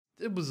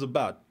it was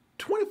about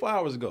 24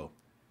 hours ago.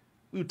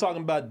 We were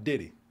talking about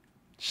Diddy.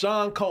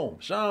 Sean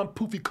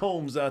Poofy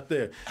Combs out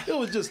there. It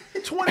was just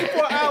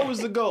 24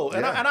 hours ago,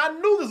 and I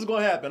knew this was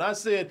gonna happen. I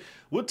said,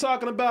 "We're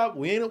talking about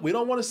we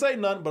don't want to say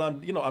nothing, but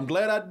I'm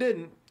glad I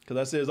didn't because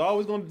I said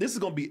this is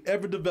gonna be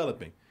ever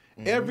developing,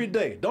 every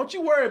day. Don't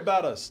you worry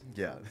about us.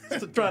 Yeah,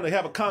 trying to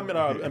have a comment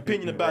or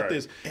opinion about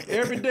this.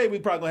 Every day we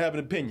probably gonna have an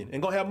opinion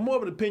and gonna have more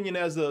of an opinion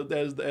as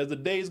the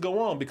days go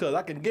on because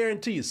I can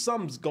guarantee you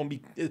something's gonna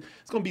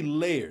be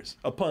layers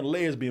upon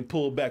layers being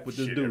pulled back with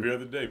this dude every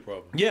other day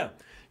probably. Yeah.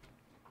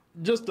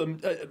 Just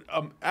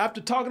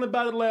after talking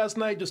about it last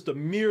night, just a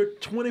mere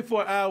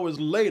 24 hours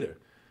later,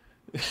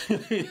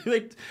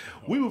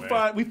 we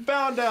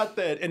found out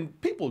that,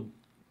 and people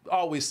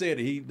always said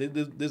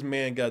that this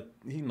man got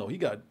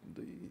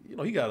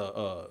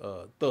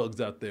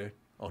thugs out there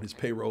on his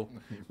payroll,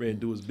 ready to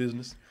do his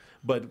business.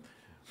 But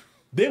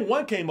then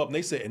one came up and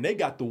they said, and they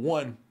got the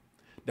one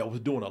that was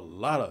doing a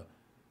lot of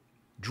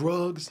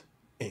drugs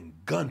and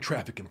gun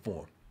trafficking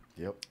for him.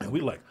 Yep. And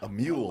we like a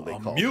mule. They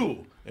call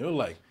mule. And we're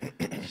like,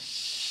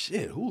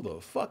 shit, who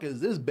the fuck is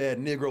this bad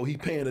Negro he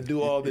paying to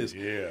do all this?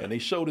 Yeah. And they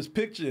showed his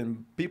picture,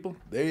 and people,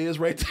 there he is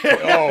right there.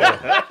 Oh,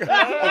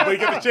 but he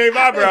got the shaved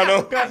eyebrow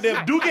though.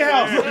 Goddamn Dookie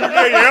House.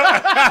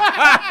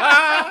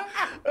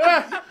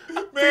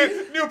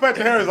 Man, Neil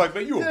Patrick Harris like,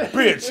 man, you a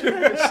bitch.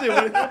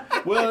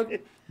 Shit, well,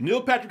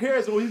 Neil Patrick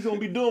Harris is what he's gonna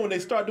be doing when they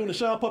start doing the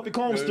Sean Puffy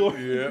Combs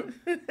story. Yeah.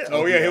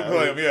 Oh yeah, he'll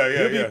play him.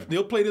 Yeah.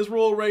 He'll play this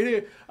role right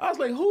here. I was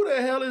like, who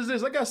the hell is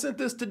this? I got sent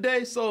this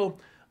today. So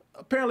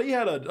apparently he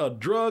had a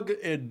drug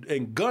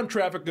and gun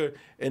trafficker,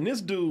 and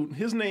this dude,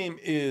 his name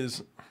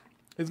is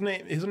what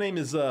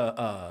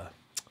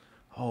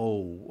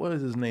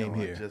is his name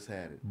here? I just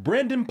had it.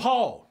 Brendan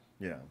Paul.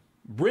 Yeah.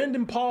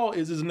 Brendan Paul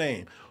is his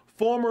name.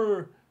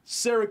 Former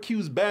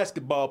Syracuse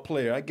basketball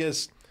player. I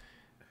guess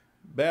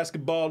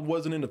basketball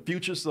wasn't in the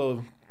future,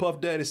 so Puff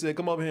Daddy said,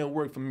 "Come over here and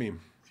work for me."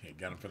 He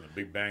got him from the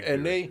Big Bang.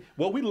 And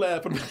what we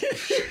laughing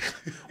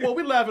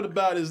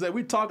about is that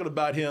we talking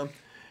about him,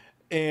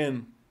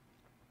 and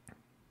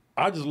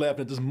I just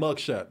laughing at this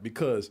mugshot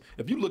because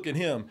if you look at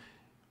him,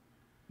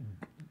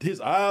 his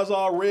eyes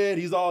all red,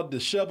 he's all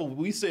disheveled.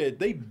 We said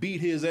they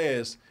beat his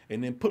ass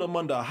and then put him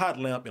under a hot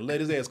lamp and let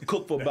his ass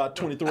cook for about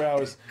 23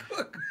 hours.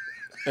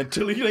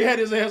 Until they had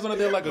his ass under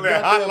there like a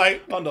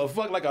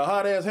like a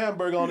hot ass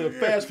hamburger on there,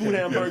 fast food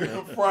hamburger,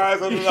 fries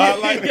under the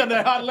hot light. On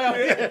that hot lamp.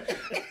 Yeah.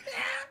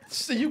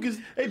 So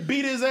they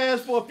beat his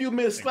ass for a few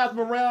minutes, slap him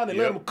around, and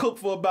let him cook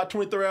for about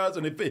 23 hours.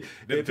 And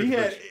if he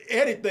had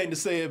anything to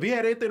say, if he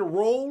had anything to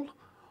roll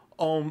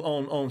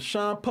on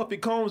Sean Puffy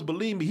Combs,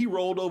 believe me, he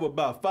rolled over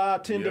about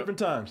 5-10 different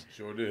times.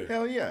 Sure did.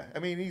 Hell yeah. I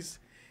mean, he's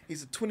a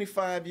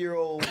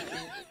 25-year-old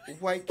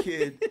white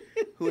kid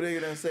who they're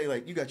gonna say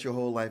like, you got your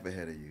whole life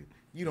ahead of you.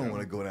 You don't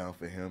want to go down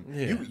for him.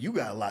 Yeah. You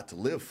got a lot to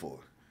live for.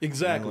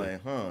 Exactly.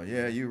 Like,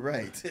 yeah, you're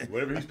right.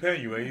 Whatever he's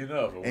paying you ain't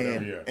enough. Or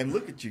whatever, and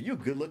look at you. You're a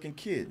good-looking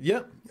kid.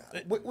 Yep.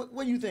 What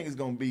do you think is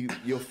going to be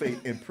your fate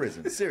in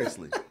prison?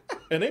 Seriously.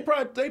 And they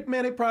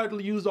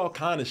probably used all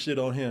kind of shit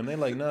on him. They're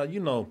like, nah,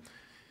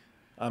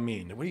 I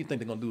mean, what do you think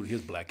they're going to do to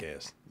his black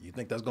ass? You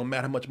think that's going to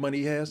matter how much money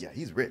he has? Yeah,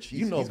 he's rich.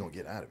 He's going to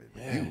get out of it.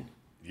 Yeah.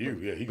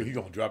 He going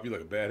to drop you like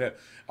a bad hat.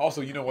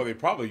 Also, you know why they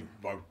probably,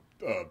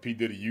 P.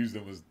 Diddy used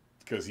him was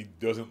because he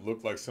doesn't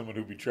look like someone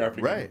who'd be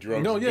trafficking drugs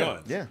and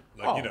guns. Yeah.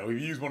 Like, if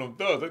he used one of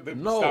them thugs, they'd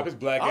stop his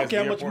black ass. I don't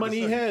care how much money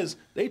he has.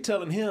 They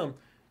telling him,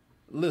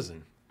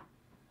 listen,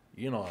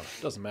 it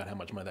doesn't matter how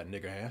much money that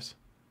nigger has.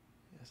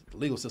 The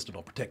legal system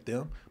don't protect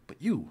them. But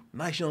you,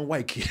 nice young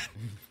white kid.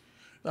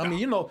 I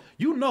mean,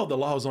 the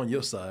law's on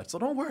your side, so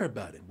don't worry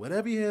about it.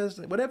 Whatever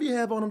you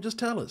have on him, just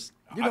tell us.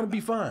 You're gonna be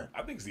fine.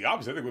 I think it's the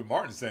opposite. I think what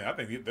Martin's saying, I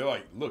think they're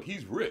like, look,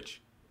 he's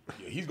rich.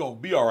 Yeah, he's gonna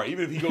be all right.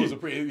 Even if he goes to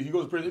prison,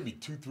 it'd be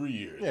 2-3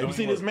 years. Yeah, you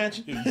see this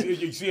mansion?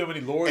 You see how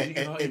many lawyers he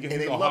can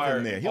they love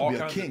him there. He'll be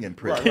a king in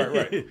prison.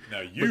 Right.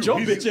 Now your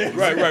bitch ass.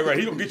 Right.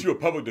 He's gonna get you a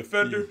public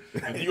defender,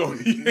 and he's gonna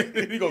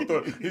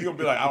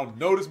be like, I don't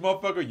know this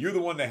motherfucker. You're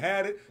the one that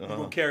had it. You're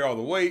gonna carry all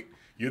the weight.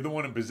 You're the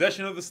one in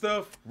possession of the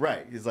stuff.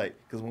 Right. It's like,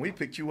 because when we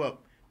picked you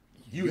up,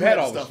 you had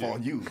all stuff the shit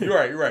on you. You're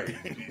right.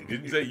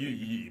 Didn't say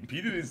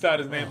Peter didn't sign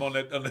his name on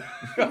that on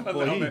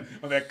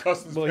that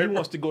customs paper. He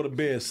wants to go to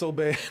bed so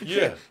bad.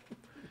 Yeah.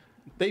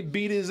 They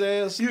beat his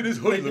ass. Yeah, this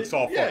hoodie looks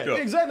all fucked up.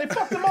 Exactly. They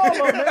fucked him all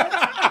up,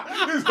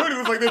 man. This hoodie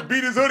looks like they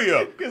beat his hoodie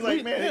up. It's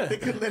like, man, they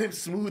couldn't let him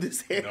smooth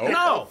his hair.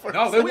 No,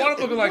 they want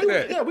him looking like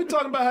that. Yeah, we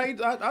talking about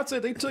how I'd say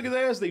they took his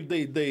ass, they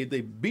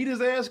beat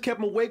his ass, kept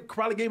him awake,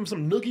 probably gave him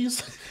some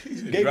noogies.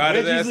 Dried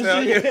his ass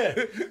out.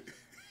 Yeah.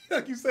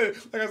 Like you said,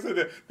 like I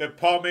said, that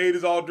pomade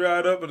is all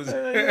dried up in his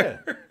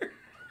hair. Yeah.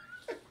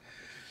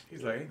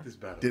 He's like, ain't this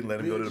bad? Didn't let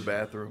him go to the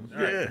bathroom.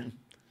 Yeah.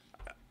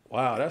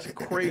 Wow, that's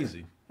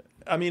crazy.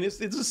 I mean, it's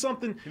just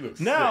something.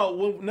 Now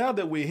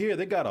that we're here,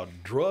 they got a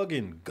drug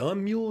and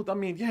gun mule. I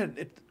mean,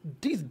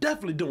 he's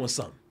definitely doing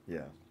something.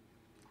 Yeah.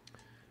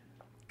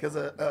 Because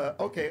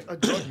okay, a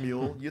drug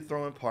mule, you're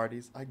throwing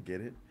parties. I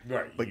get it.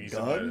 Right. But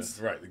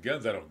guns? Right. The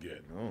guns I don't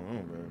get. I don't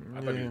know, man.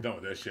 I thought he was done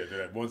with that shit.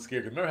 That one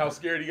scared. Remember how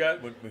scared he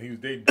got when he was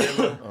dating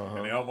J-Lo?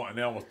 And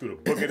they almost threw the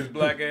book at his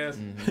black ass?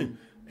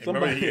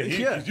 Remember,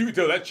 you could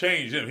tell that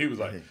changed him. He was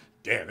like,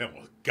 damn, that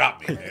almost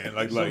got me, man.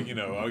 Like you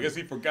know, I guess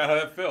he forgot how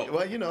that felt.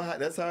 Well, you know,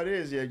 that's how it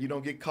is. Yeah, you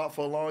don't get caught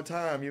for a long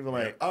time. You're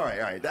like, all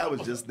right, that was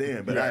just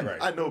then, but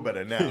I know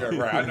better now. Yeah,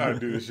 right. I know how to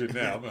do this shit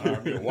now. I'm gonna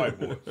hire me a white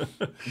boy.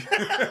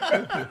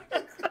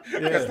 I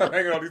gotta stop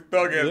hanging on these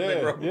thug ass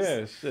niggas.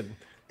 Yeah, shit.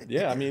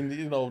 Yeah, I mean,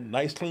 you know,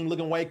 nice, clean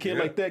looking white kid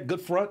like that,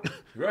 good front.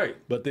 Right.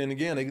 But then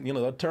again,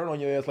 they'll turn on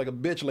your ass like a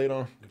bitch later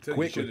on.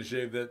 You should have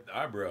shaved that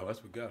eyebrow.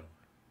 That's what got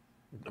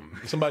him.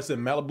 Somebody said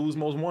Malibu's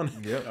most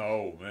wanted. Yep.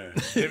 Oh man,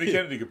 Jimmy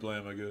Kennedy could play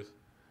him, I guess.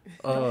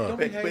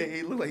 But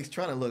he look like he's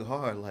trying to look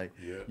hard. Like,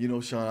 you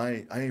know, Sean,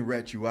 I ain't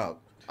rat you out.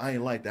 I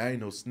ain't like that. I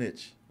ain't no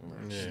snitch.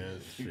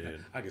 Shit.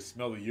 I can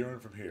smell the urine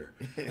from here.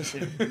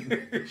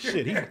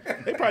 Shit,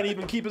 they probably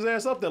even keep his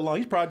ass up that long.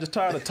 He's probably just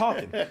tired of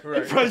talking.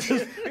 Right. Probably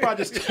just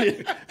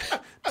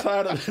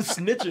tired of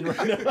snitching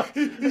right now.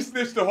 He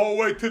snitched the whole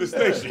way to the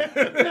station.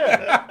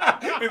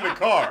 In the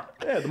car.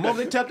 Yeah, the moment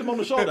they tapped him on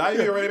the shoulder, Are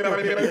you writing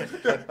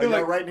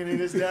any of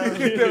this down?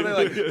 They're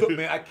like, look,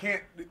 man, I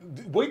can't.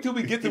 Wait till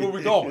we get to where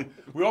we're going.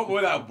 We're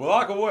a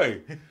block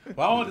away. But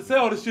I don't want to say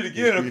all this shit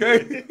again,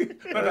 okay?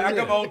 I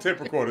got my own tape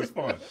recorder. It's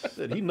fun.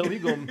 He know he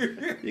gonna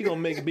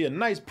be a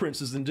nice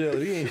princess in jail.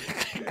 He ain't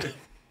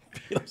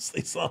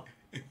say something.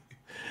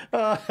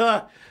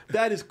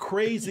 That is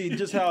crazy.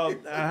 Just how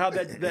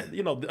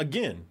that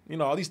again,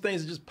 all these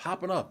things are just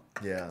popping up.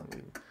 Yeah.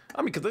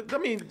 I mean,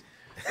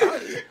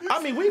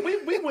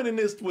 we went in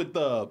this with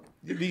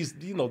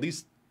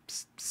these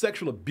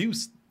sexual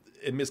abuse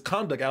and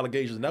misconduct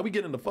allegations. Now we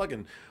get into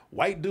fucking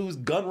white dudes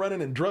gun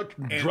running and drug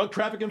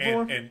trafficking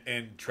for him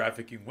and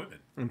trafficking women.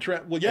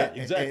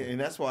 Exactly. And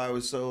that's why I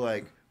was so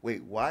like,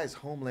 wait, why is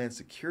Homeland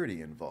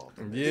Security involved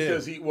in this? Yeah.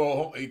 Because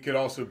it could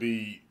also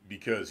be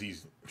because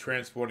he's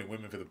transporting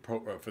women for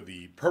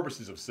the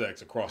purposes of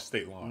sex across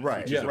state lines.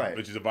 Right.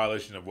 Which is a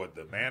violation of what,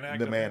 the Mann Act?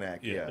 The Mann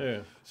Act. Yeah.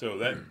 So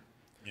that.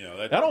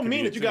 That don't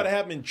mean that you got to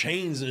have them in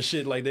chains and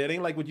shit like that. It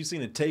ain't like what you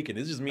seen in Taken.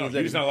 It just means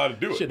that he's not allowed to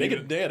do it. Shit, they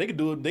could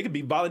do it. They could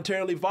be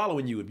voluntarily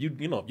following you if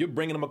you're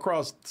bringing them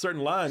across certain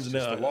lines. It's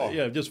just the law.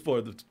 Yeah, just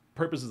for the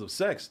purposes of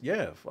sex.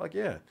 Yeah, fuck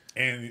yeah.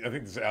 And I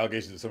think there's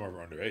allegations that some of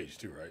them are underage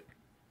too, right?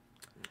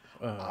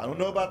 I don't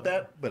know about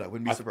that, but I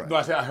wouldn't be surprised.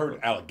 I heard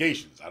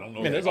allegations. I don't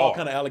know. Man, there's all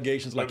kind of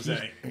allegations. Like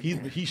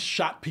he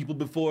shot people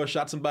before,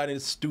 shot somebody in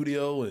the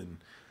studio, and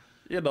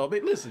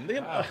listen.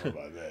 I don't know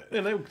about that.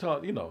 And they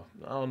talk. I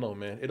don't know,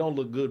 man. It don't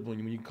look good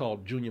when you call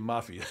Junior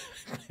Mafia.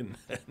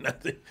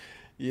 Nothing.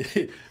 Yeah,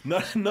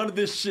 none of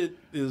this shit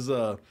is.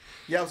 Yeah,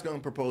 I was gonna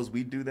propose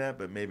we do that,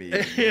 but maybe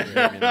not.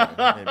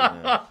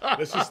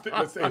 Let's stick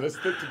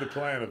to the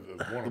plan of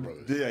Warner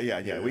Brothers.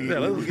 Yeah. We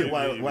get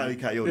Wile E.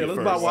 Coyote. Yeah, let's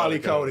first. buy Wile E.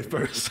 Coyote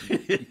first.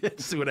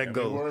 See where that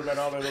goes. Worry about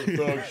all that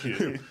little thug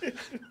shit.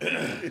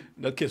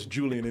 They'll kiss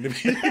Julian in it.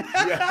 Looking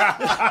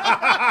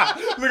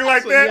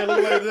like that. Yeah,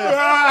 looking like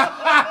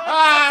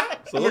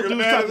that. So those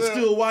dudes tried to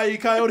steal Wile E.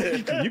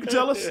 Coyote. You can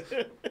tell us.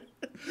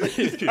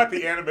 He's got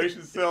the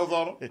animation cells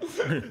on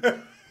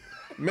him.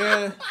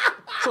 Man,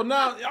 so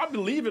now I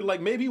believe it. Like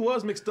maybe he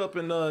was mixed up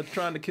in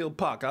trying to kill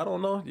Pac. I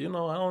don't know.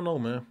 I don't know,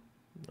 man.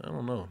 I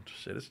don't know.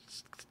 Shit, this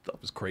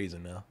stuff is crazy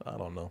now. I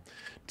don't know.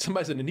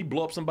 Somebody said, did he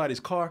blow up somebody's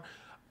car?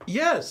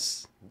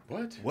 Yes.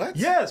 What?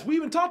 Yes, we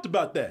even talked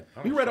about that.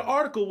 We read an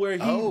article where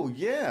he. Oh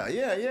yeah.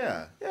 Yeah,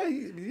 Yeah.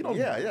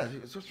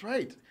 That's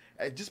right.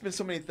 It's just been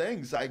so many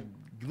things. I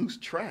lose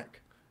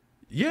track.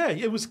 Yeah,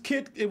 it was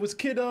Kid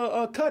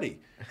Cudi.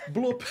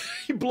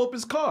 He blew up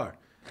his car.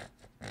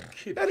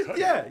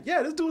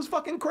 This dude was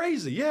fucking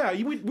crazy. Yeah,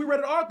 we read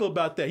an article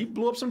about that. He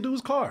blew up some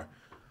dude's car.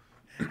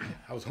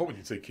 I was hoping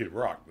you'd say Kid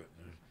Rock, but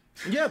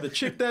yeah, the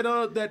chick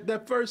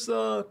that first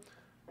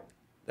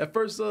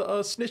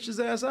snitched his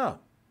ass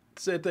out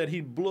said that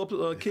he blew up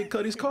Kid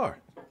Cudi's car.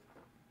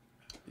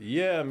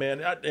 Yeah,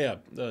 man.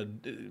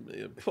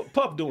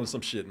 Puff doing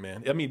some shit,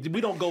 man. I mean, we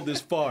don't go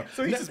this far.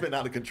 So he's just been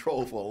out of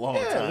control for a long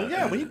time.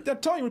 Yeah, when he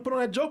put on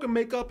that Joker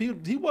makeup,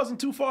 he wasn't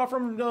too far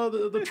from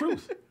the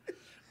truth.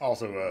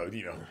 Also,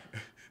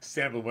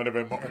 sample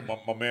whatever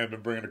my man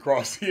been bringing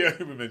across here.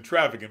 We've been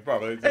trafficking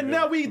probably. And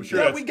now we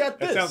got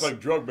this. That sounds like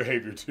drug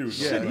behavior too.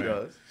 Yeah, he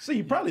does. See,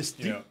 he probably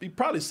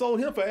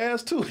sold him for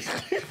ass too.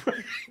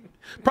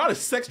 Probably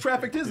sex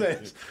trafficked his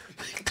ass.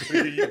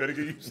 You better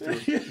get used to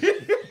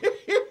it.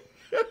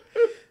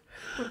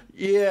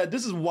 Yeah,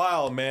 this is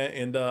wild, man,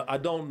 and I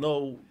don't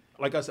know.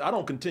 Like I said, I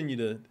will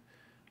continue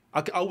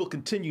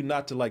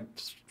not to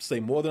say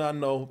more than I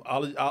know.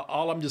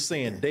 All I'm just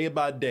saying, day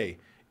by day,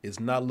 it's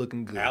not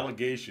looking good.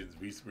 Allegations.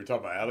 We're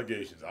talking about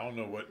allegations. I don't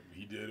know what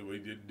he did or what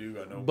he didn't do.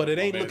 I know, but it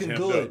ain't looking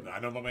good. I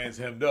know my man's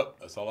hemmed up.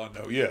 That's all I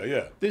know.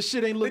 Yeah. This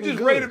shit ain't looking good. They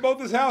just raided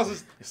both his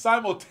houses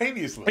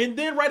simultaneously, and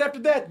then right after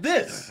that,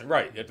 this.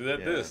 Right after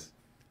that, this.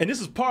 And this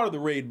is part of the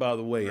raid, by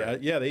the way.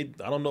 Right.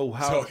 I don't know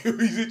how. So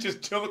he's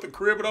just chilling at the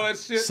crib and all that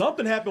shit?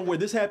 Something happened where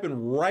this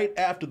happened right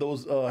after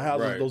those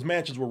houses, Right. those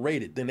mansions were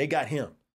raided. Then they got him.